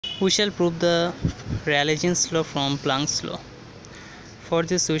We shall prove the Raylaigh's law from Planck's law. For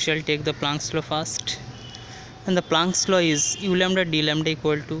this we shall take the Planck's law first, and the Planck's law is u lambda d lambda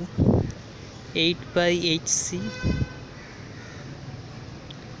equal to 8 by hc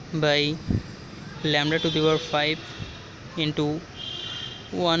by lambda to the power 5 into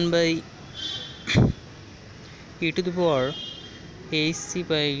 1 by e to the power hc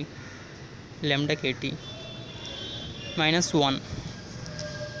by lambda kt minus 1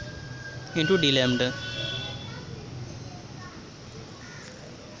 into d lambda.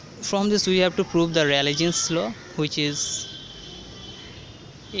 From this we have to prove the Raylaigh's law, which is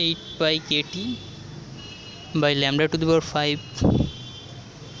 8 by kt by lambda to the power 5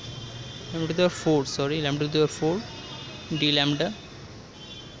 lambda to the power 4 d lambda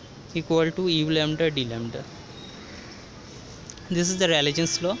equal to u lambda d lambda. This is the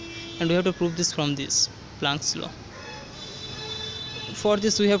Raylaigh's law, and we have to prove this from this Planck's law. For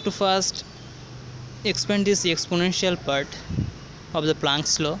this we have to first expand this exponential part of the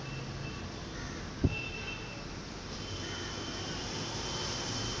Planck's law.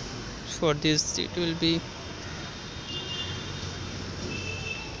 For this it will be,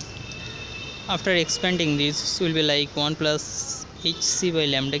 after expanding this will be like 1 plus hc by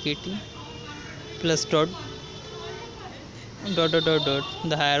lambda kt plus dot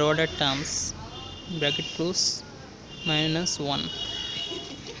the higher order terms bracket close minus 1,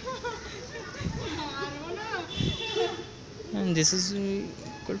 and this is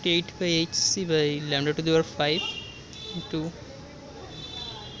equal to 8 by hc by lambda to the power 5 into,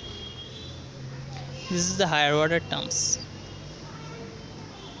 this is the higher order terms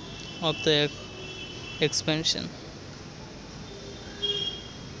of the expansion.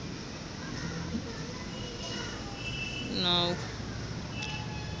 Now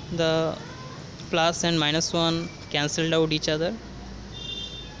the plus and minus 1 cancelled out each other,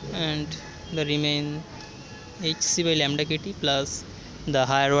 and the remain hc by lambda kt plus the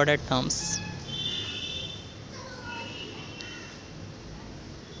higher order terms.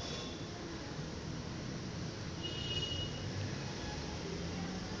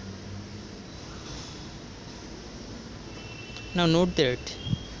 Now note that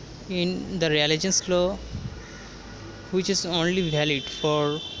in the Raylaigh's law, which is only valid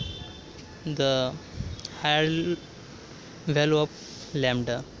for the higher value of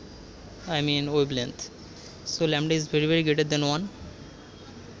lambda, I mean wavelength. So lambda is very greater than 1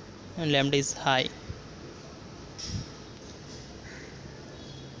 and lambda is high.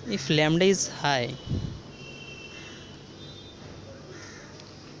 If lambda is high,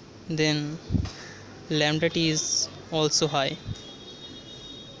 then lambda t is also high.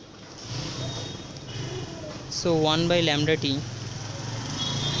 So 1 by lambda t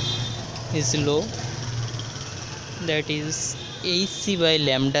is low, that is hc by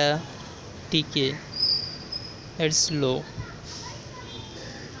lambda tk, that's low.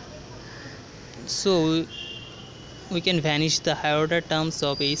 So we can vanish the higher order terms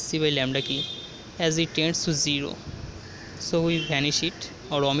of hc by lambda k as it tends to 0. So we vanish it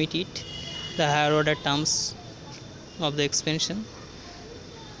or omit it, the higher order terms of the expansion.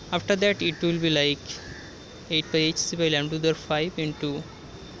 After that it will be like 8 by hc by lambda to the power 5 into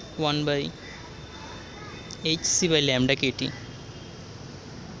 1 by hc by lambda kt,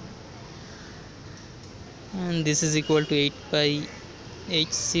 and this is equal to 8 by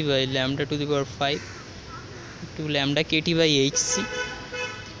hc by lambda to the power 5 to lambda kt by hc.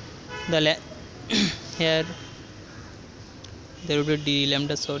 The here there will be d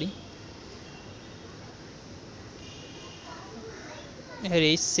lambda, here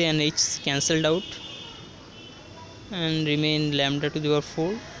hc and h cancelled out and remain lambda to the power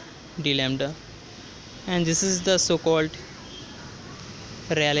 4 d lambda, and this is the so-called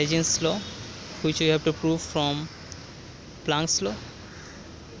Raylaigh's law, which we have to prove from Planck's law.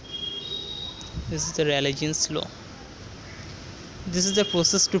 This is the Raylaigh's law. This is the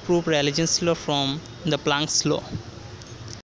process to prove Raylaigh's law from the Planck's law.